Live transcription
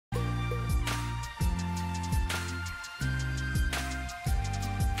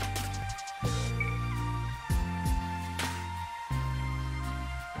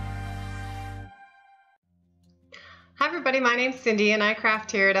Hi everybody, my name's Cindy and I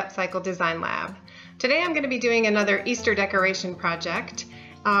craft here at Upcycle Design Lab. Today I'm going to be doing another Easter decoration project.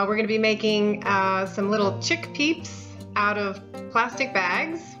 We're going to be making some little chick peeps out of plastic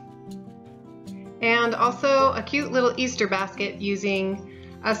bags and also a cute little Easter basket using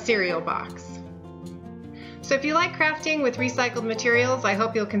a cereal box. So if you like crafting with recycled materials, I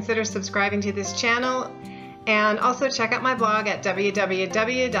hope you'll consider subscribing to this channel and also check out my blog at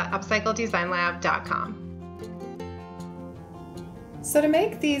www.upcycledesignlab.com. So to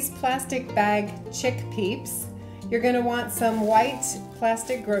make these plastic bag chick peeps, you're going to want some white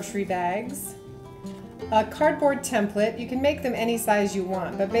plastic grocery bags, a cardboard template. You can make them any size you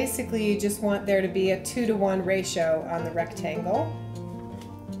want, but basically you just want there to be a 2-to-1 ratio on the rectangle,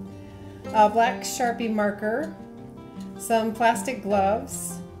 a black Sharpie marker, some plastic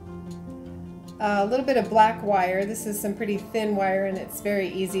gloves, a little bit of black wire. This is some pretty thin wire and it's very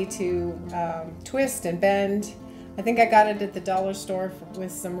easy to twist and bend. I think I got it at the dollar store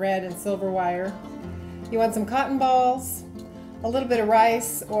with some red and silver wire. You want some cotton balls, a little bit of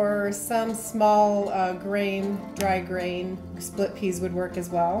rice, or some small dry grain, split peas would work as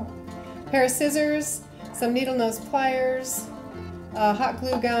well. A pair of scissors, some needle nose pliers, a hot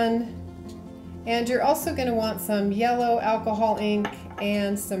glue gun, and you're also going to want some yellow alcohol ink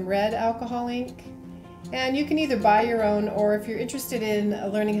and some red alcohol ink. And you can either buy your own, or if you're interested in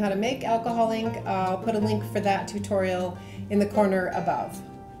learning how to make alcohol ink, I'll put a link for that tutorial in the corner above.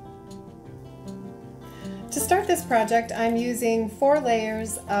 To start this project, I'm using 4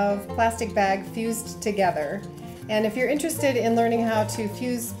 layers of plastic bag fused together. And if you're interested in learning how to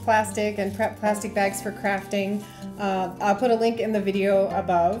fuse plastic and prep plastic bags for crafting, I'll put a link in the video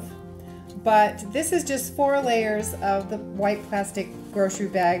above. But this is just 4 layers of the white plastic grocery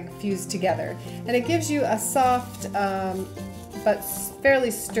bag fused together. And it gives you a soft but fairly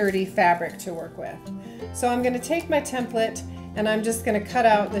sturdy fabric to work with. So I'm going to take my template and I'm just going to cut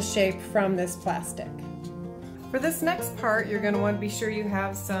out the shape from this plastic. For this next part, you're going to want to be sure you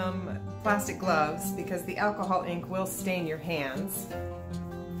have some plastic gloves because the alcohol ink will stain your hands.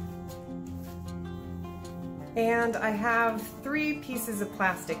 And I have 3 pieces of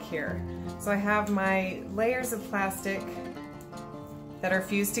plastic here. So I have my layers of plastic that are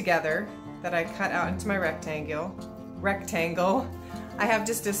fused together that I cut out into my rectangle. I have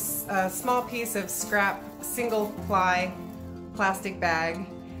just a small piece of scrap single ply plastic bag,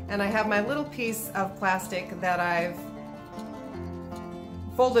 and I have my little piece of plastic that I've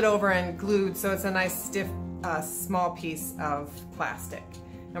folded over and glued so it's a nice stiff small piece of plastic.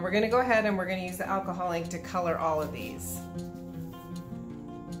 And we're going to go ahead and we're going to use the alcohol ink to color all of these.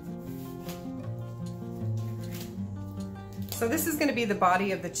 So this is going to be the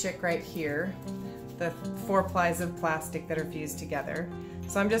body of the chick right here, the 4 plies of plastic that are fused together.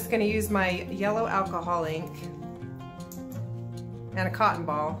 So I'm just going to use my yellow alcohol ink and a cotton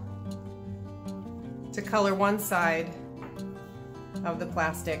ball to color one side of the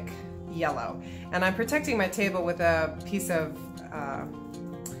plastic yellow. And I'm protecting my table with a piece of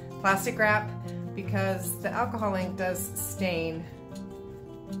plastic wrap because the alcohol ink does stain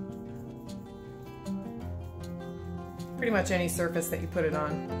pretty much any surface that you put it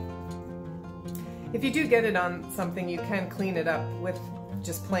on. If you do get it on something, you can clean it up with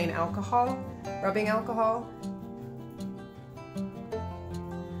just plain alcohol, rubbing alcohol.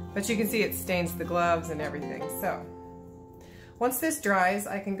 But you can see it stains the gloves and everything. So once this dries,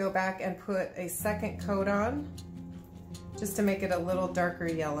 I can go back and put a second coat on just to make it a little darker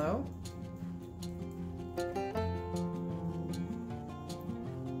yellow.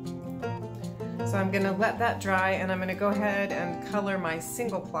 So I'm going to let that dry and I'm going to go ahead and color my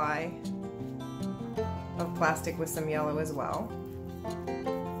single ply of plastic with some yellow as well.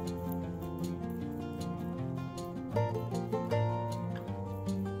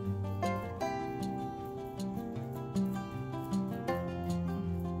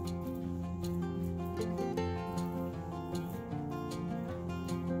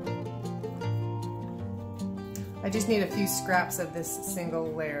 I just need a few scraps of this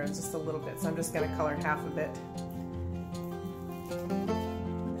single layer, just a little bit, so I'm just going to color half of it.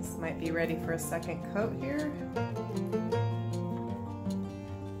 This might be ready for a second coat here.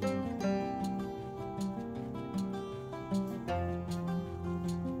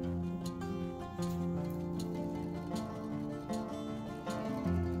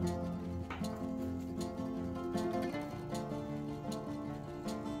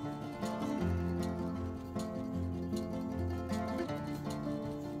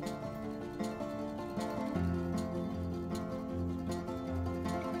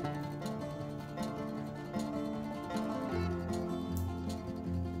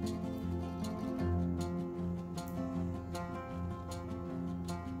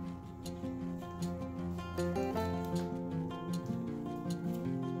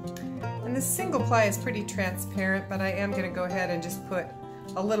 this single ply is pretty transparent, but I am going to go ahead and just put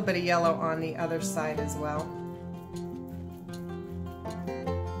a little bit of yellow on the other side as well.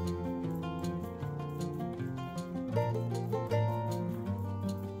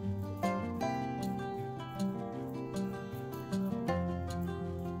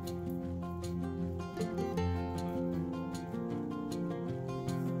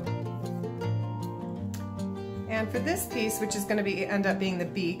 And for this piece, which is going to end up being the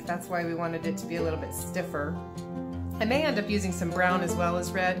beak, that's why we wanted it to be a little bit stiffer. I may end up using some brown as well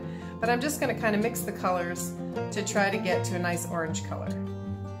as red, but I'm just going to kind of mix the colors to try to get to a nice orange color.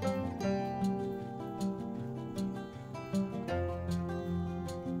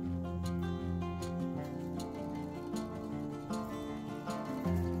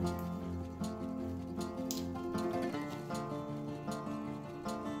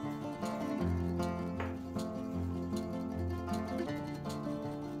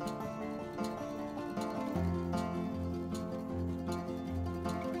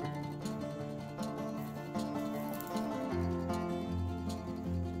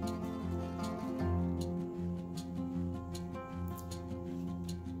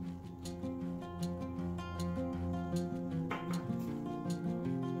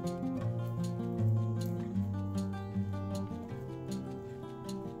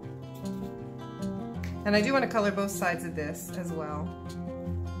 And I do want to color both sides of this as well.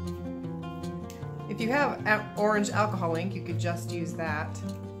 If you have orange alcohol ink, you could just use that.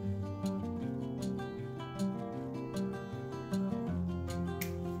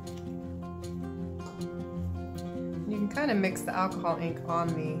 You can kind of mix the alcohol ink on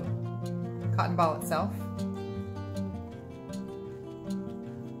the cotton ball itself.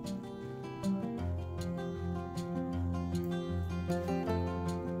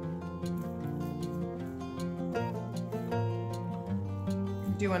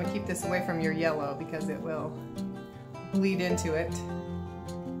 You do want to keep this away from your yellow because it will bleed into it.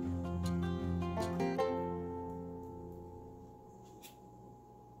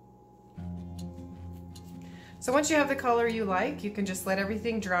 So once you have the color you like, you can just let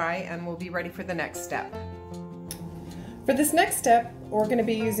everything dry and we'll be ready for the next step. For this next step, we're going to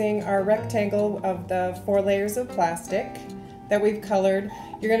be using our rectangle of the 4 layers of plastic that we've colored.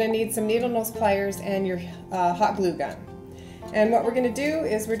 You're going to need some needle nose pliers and your hot glue gun. And what we're going to do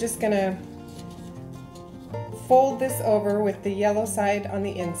is we're just going to fold this over with the yellow side on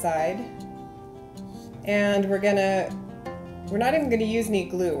the inside, and we're not even going to use any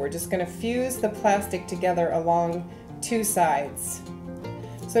glue. We're just going to fuse the plastic together along 2 sides.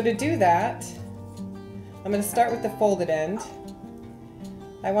 So to do that, I'm going to start with the folded end.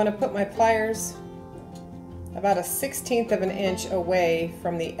 I want to put my pliers about 1/16 of an inch away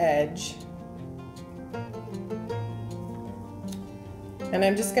from the edge. And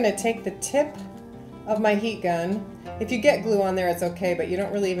I'm just going to take the tip of my heat gun. If you get glue on there, it's okay, but you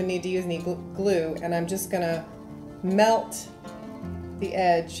don't really even need to use any glue. And I'm just going to melt the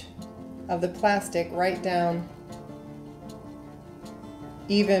edge of the plastic right down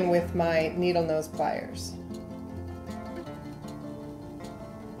even with my needle nose pliers.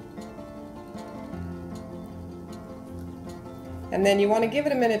 And then you want to give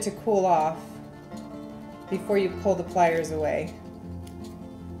it a minute to cool off before you pull the pliers away.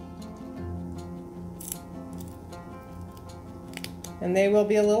 And they will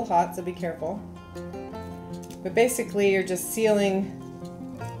be a little hot, so be careful. But basically you're just sealing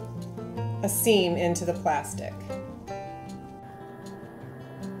a seam into the plastic.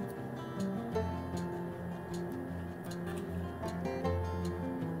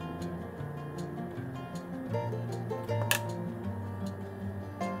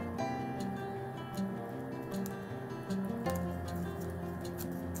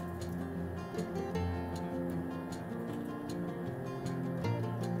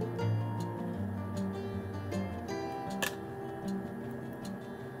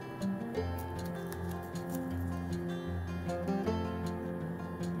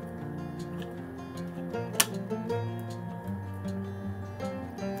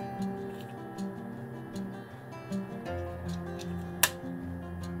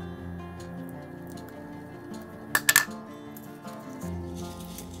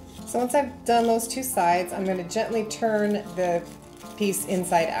 So once I've done those 2 sides, I'm going to gently turn the piece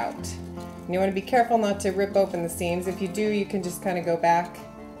inside out. And you want to be careful not to rip open the seams. If you do, you can just kind of go back.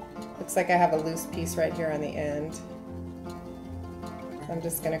 Looks like I have a loose piece right here on the end. I'm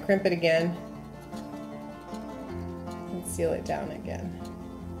just going to crimp it again and seal it down again.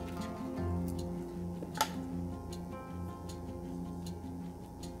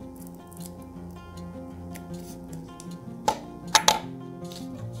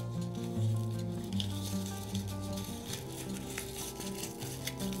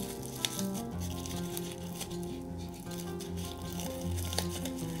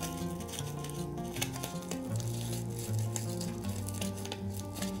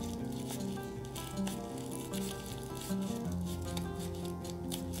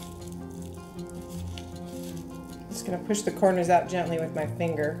 going to push the corners out gently with my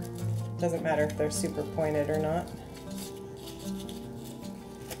finger. Doesn't matter if they're super pointed or not.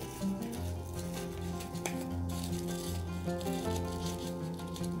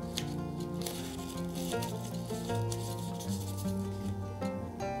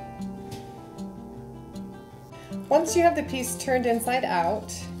 Once you have the piece turned inside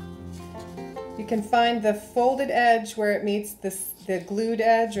out, you can find the folded edge where it meets the glued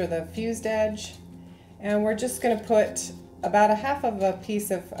edge or the fused edge. And we're just going to put about a half of a piece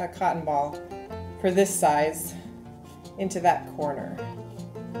of a cotton ball for this size into that corner.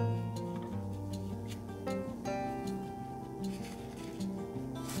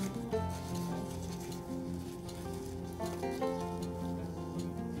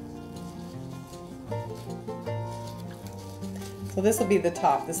 So this will be the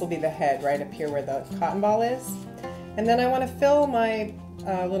top, this will be the head right up here where the cotton ball is. And then I want to fill my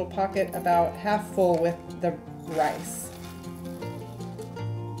little pocket about half full with the rice.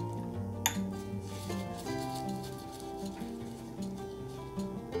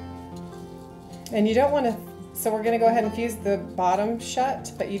 And you don't want to, so we're going to go ahead and fuse the bottom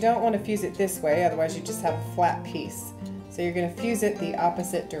shut, but you don't want to fuse it this way, otherwise you just have a flat piece. So you're going to fuse it the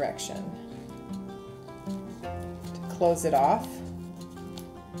opposite direction to close it off.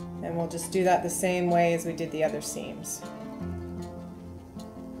 And we'll just do that the same way as we did the other seams.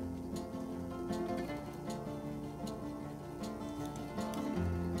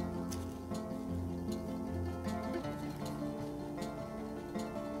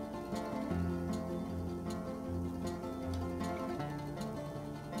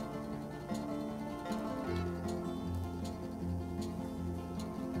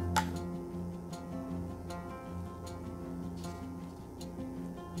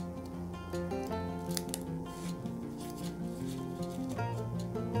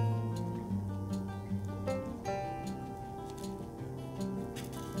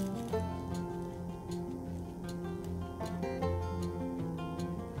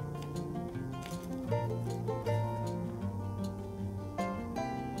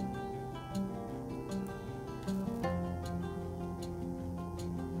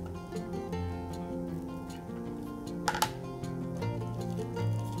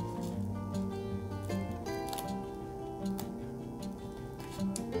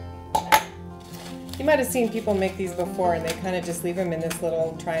 You might have seen people make these before and they kind of just leave them in this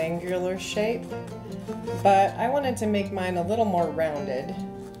little triangular shape, but I wanted to make mine a little more rounded.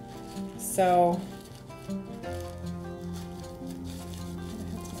 So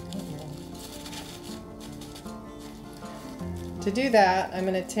to do that, I'm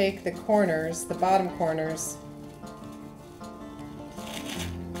going to take the corners, the bottom corners,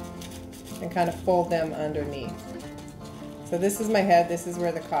 and kind of fold them underneath. So this is my head, this is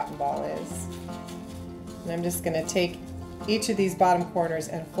where the cotton ball is. And I'm just going to take each of these bottom corners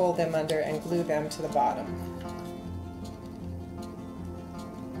and fold them under and glue them to the bottom.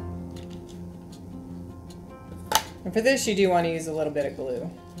 And for this you do want to use a little bit of glue.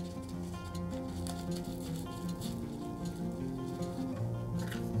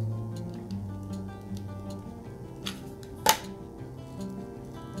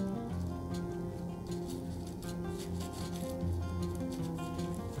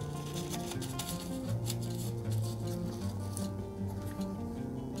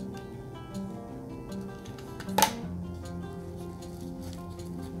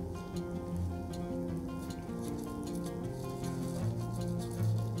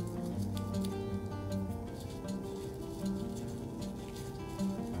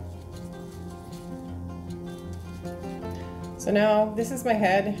 So now this is my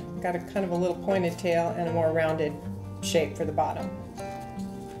head, got a kind of a little pointed tail and a more rounded shape for the bottom.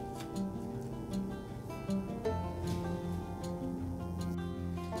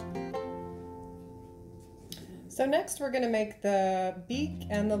 So next we're going to make the beak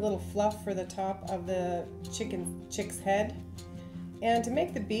and the little fluff for the top of the chick's head. And to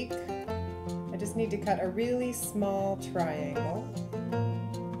make the beak, I just need to cut a really small triangle.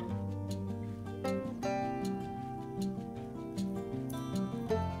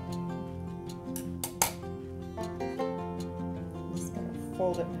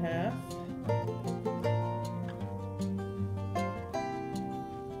 Fold it in half.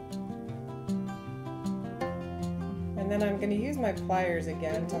 And then I'm going to use my pliers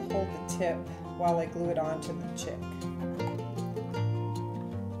again to hold the tip while I glue it onto the chick.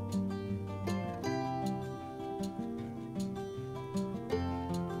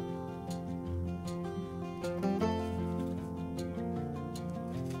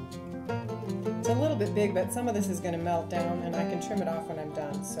 It's a little bit big, but some of this is going to melt down and I can trim it off when I'm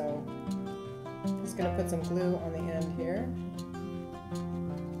done, so just going to put some glue on the end here.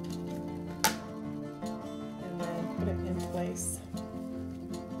 And then put it in place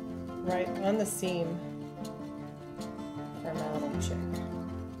right on the seam for my little chick.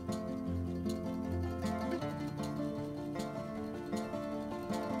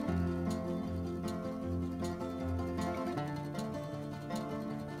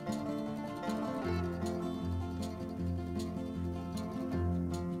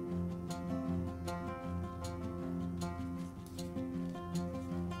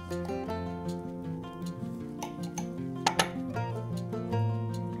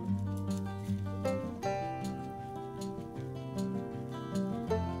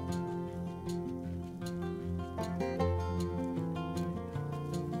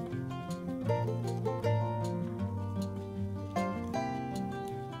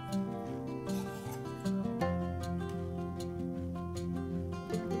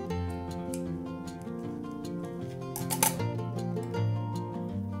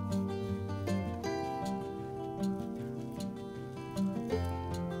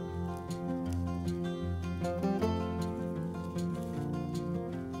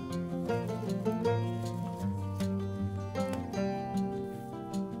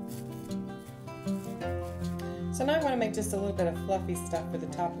 So now I want to make just a little bit of fluffy stuff for the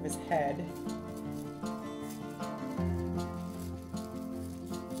top of his head.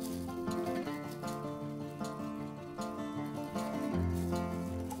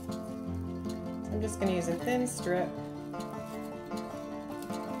 So I'm just going to use a thin strip.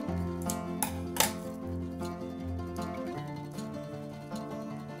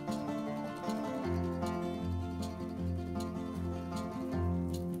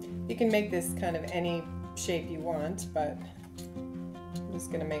 You can make this kind of any shape you want, but I'm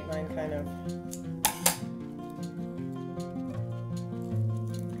just going to make mine kind of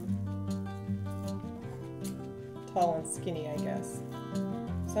tall and skinny, I guess.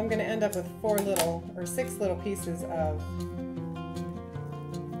 So I'm going to end up with 6 little pieces of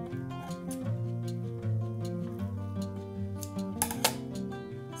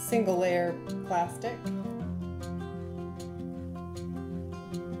single layer plastic.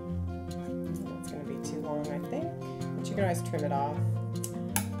 I think, but you can always trim it off.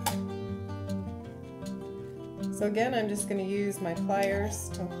 So again, I'm just going to use my pliers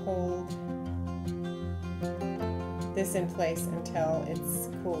to hold this in place until it's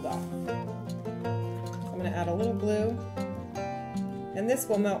cooled off. I'm going to add a little glue, and this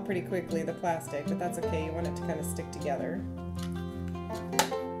will melt pretty quickly, the plastic, but that's okay. You want it to kind of stick together.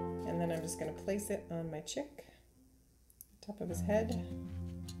 And then I'm just going to place it on my chick, top of his head.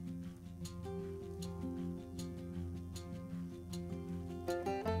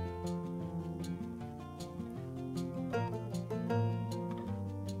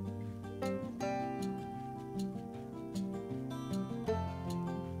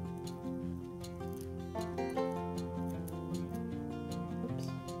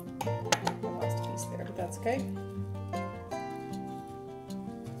 That's okay.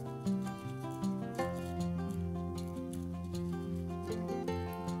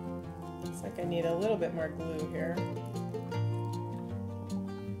 Looks like I need a little bit more glue here.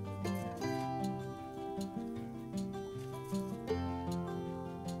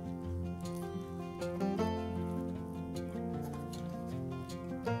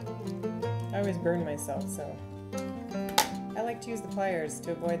 I always burn myself, so I like to use the pliers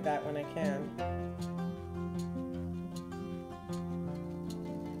to avoid that when I can.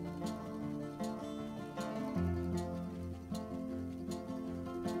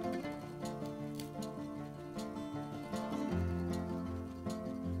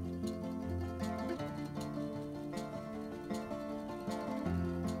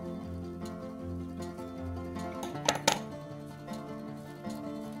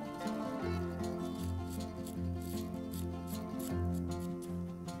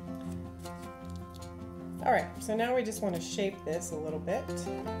 Alright, so now we just want to shape this a little bit.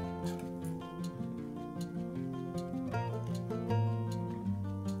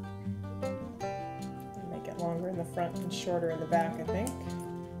 Make it longer in the front and shorter in the back, I think.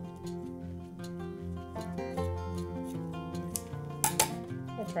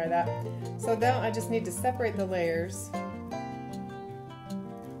 We'll try that. So now I just need to separate the layers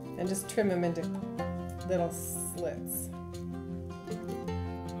and just trim them into little slits.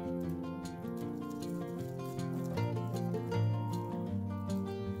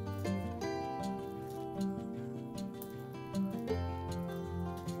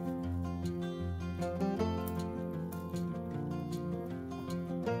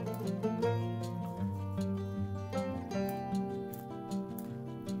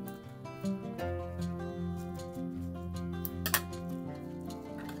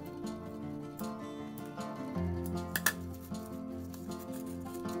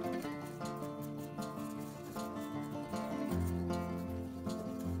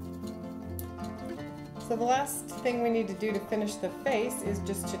 So the last thing we need to do to finish the face is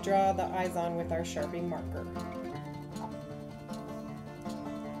just to draw the eyes on with our Sharpie marker.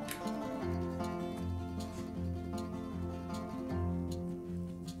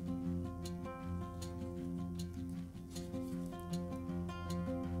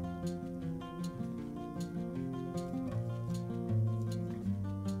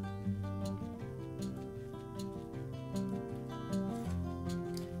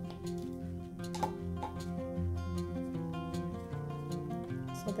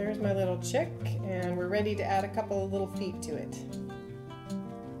 So there's my little chick, and we're ready to add a couple of little feet to it.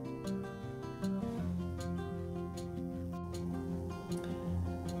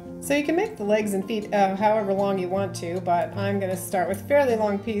 So you can make the legs and feet however long you want to, but I'm going to start with a fairly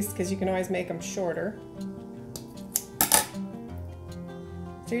long piece because you can always make them shorter.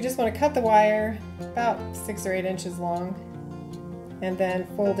 So you just want to cut the wire about 6 or 8 inches long and then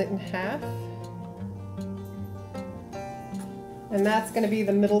fold it in half. And that's going to be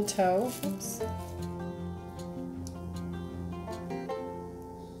the middle toe. Oops.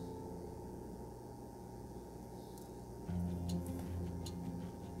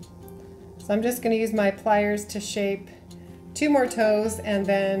 So I'm just going to use my pliers to shape 2 more toes and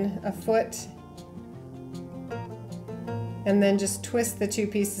then a foot, and then just twist the 2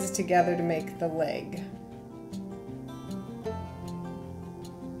 pieces together to make the leg.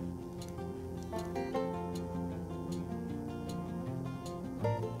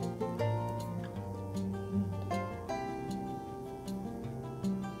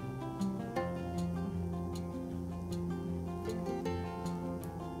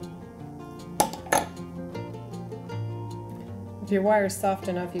 If your wire is soft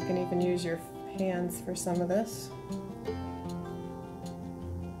enough, you can even use your hands for some of this.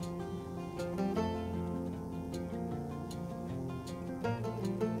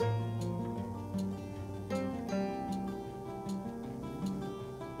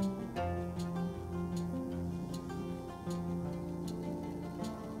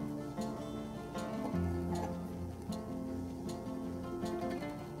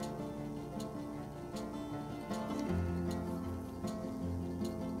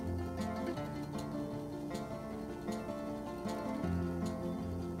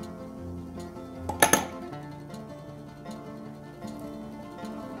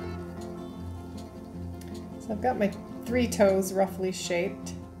 So I've got my 3 toes roughly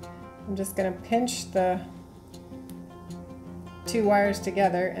shaped. I'm just going to pinch the 2 wires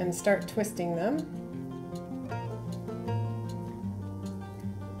together and start twisting them.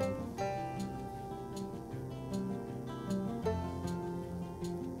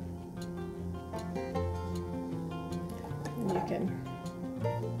 And you can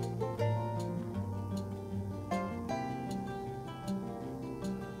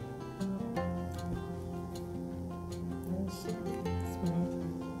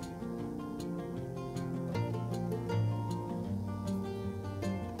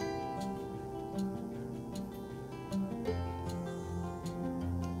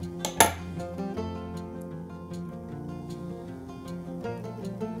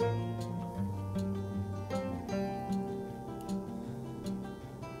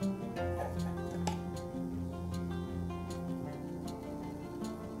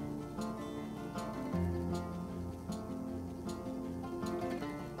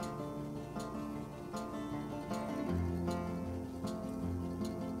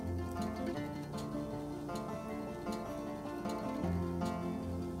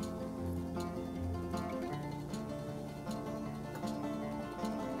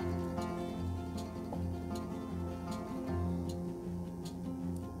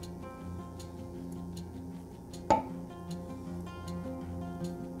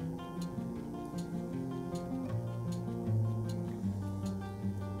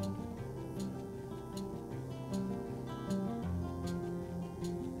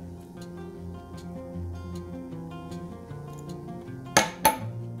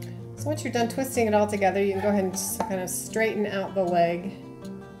So once you're done twisting it all together, you can go ahead and just kind of straighten out the leg.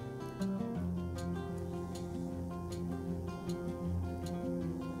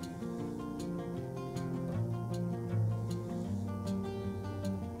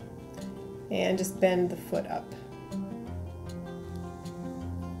 And just bend the foot up.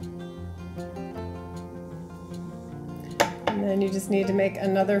 And then you just need to make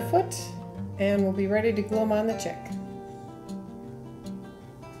another foot, and we'll be ready to glue them on the chick.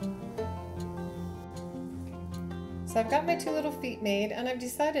 So I've got my 2 little feet made, and I've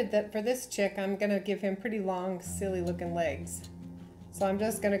decided that for this chick I'm going to give him pretty long, silly looking legs. So I'm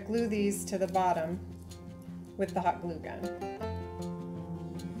just going to glue these to the bottom with the hot glue gun.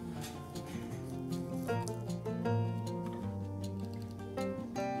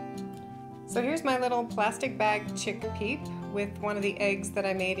 So here's my little plastic bag chick peep with one of the eggs that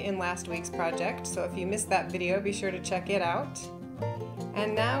I made in last week's project. So if you missed that video, be sure to check it out.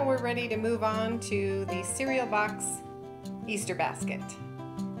 And now we're ready to move on to the cereal box Easter basket.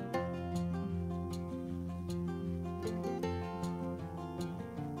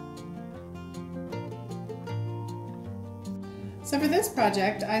 So for this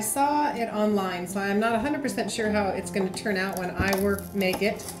project, I saw it online, so I'm not 100% sure how it's going to turn out when I make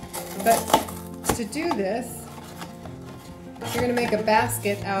it. But to do this, you're going to make a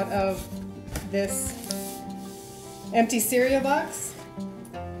basket out of this empty cereal box.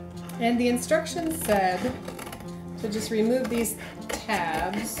 And the instructions said to just remove these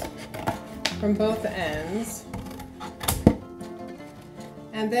tabs from both ends.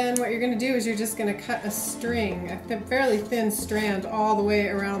 And then what you're going to do is you're just going to cut a string, a fairly thin strand, all the way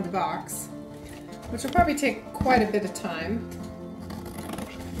around the box, which will probably take quite a bit of time.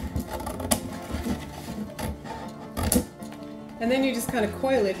 And then you just kind of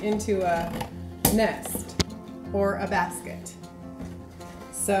coil it into a nest or a basket.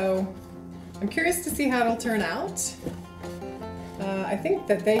 So I'm curious to see how it'll turn out. I think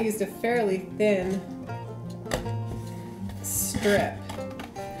that they used a fairly thin strip.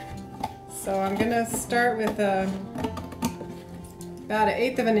 So I'm going to start with about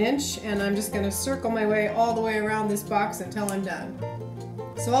 1/8 of an inch, and I'm just going to circle my way all the way around this box until I'm done.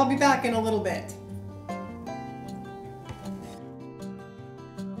 So I'll be back in a little bit.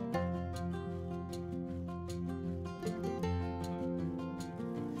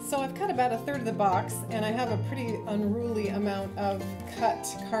 So I've cut about 1/3 of the box, and I have a pretty unruly amount of cut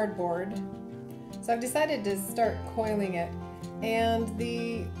cardboard. So I've decided to start coiling it, and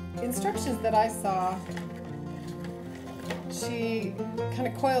the instructions that I saw, she kind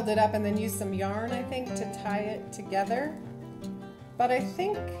of coiled it up and then used some yarn, I think, to tie it together. But I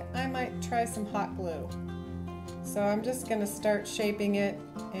think I might try some hot glue. So I'm just going to start shaping it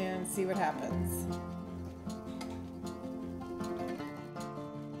and see what happens.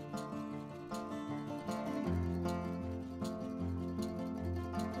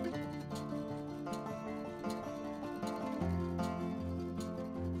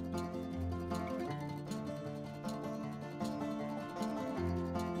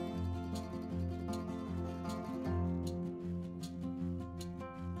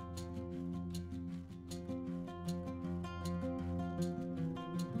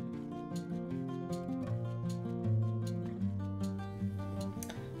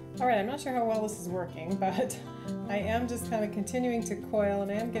 Alright, I'm not sure how well this is working, but I am just kind of continuing to coil, and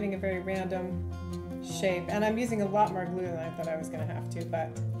I am getting a very random shape. And I'm using a lot more glue than I thought I was going to have to, but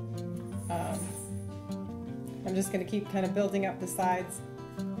I'm just going to keep kind of building up the sides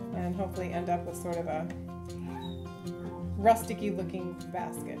and hopefully end up with sort of a rustic-y looking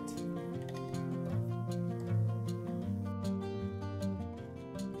basket.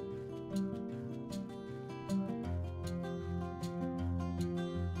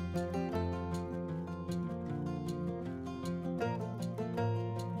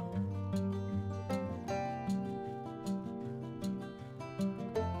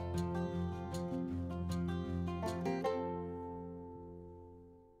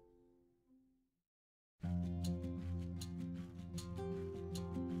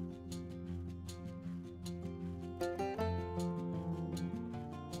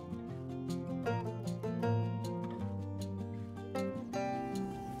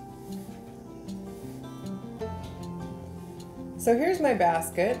 So here's my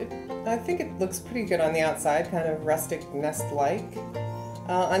basket. I think it looks pretty good on the outside, kind of rustic nest-like.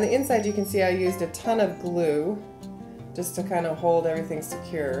 On the inside you can see I used a ton of glue just to kind of hold everything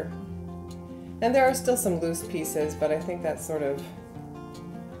secure. And there are still some loose pieces, but I think that's sort of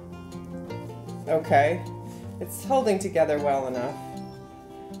okay. It's holding together well enough.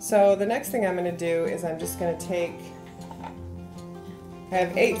 So the next thing I'm going to do is I'm just going to take, I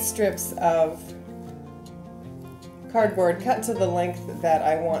have 8 strips of cardboard cut to the length that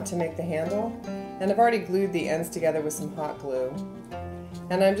I want to make the handle, and I've already glued the ends together with some hot glue,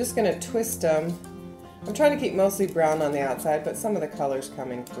 and I'm just going to twist them. I'm trying to keep mostly brown on the outside, but some of the color's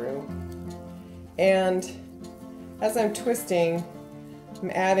coming through. And as I'm twisting,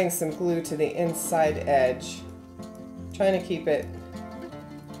 I'm adding some glue to the inside edge, trying to keep it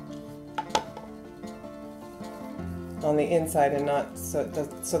on the inside and not so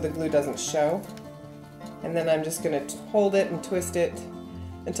the glue doesn't show. And then I'm just going to hold it and twist it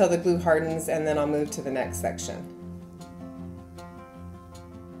until the glue hardens, and then I'll move to the next section.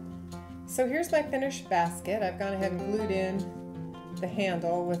 So here's my finished basket. I've gone ahead and glued in the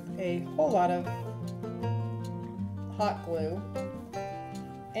handle with a whole lot of hot glue.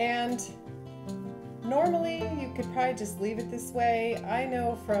 And Normally, you could probably just leave it this way. I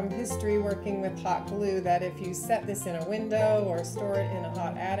know from history working with hot glue that if you set this in a window or store it in a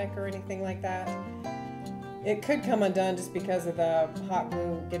hot attic or anything like that, it could come undone just because of the hot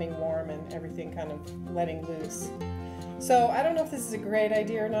glue getting warm and everything kind of letting loose. So I don't know if this is a great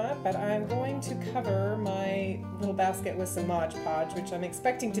idea or not, but I'm going to cover my little basket with some Mod Podge, which I'm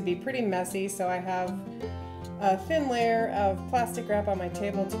expecting to be pretty messy, so I have a thin layer of plastic wrap on my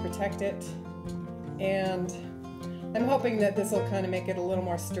table to protect it, and I'm hoping that this will kind of make it a little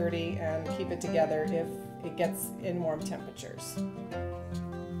more sturdy and keep it together if it gets in warm temperatures.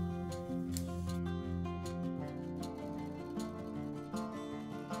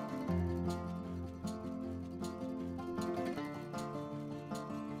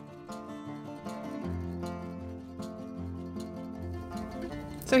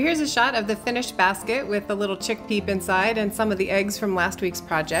 So here's a shot of the finished basket with the little chick peep inside and some of the eggs from last week's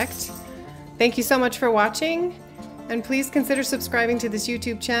project. Thank you so much for watching, and please consider subscribing to this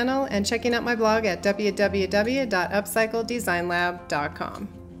YouTube channel and checking out my blog at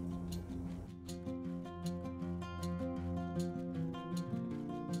www.upcycledesignlab.com.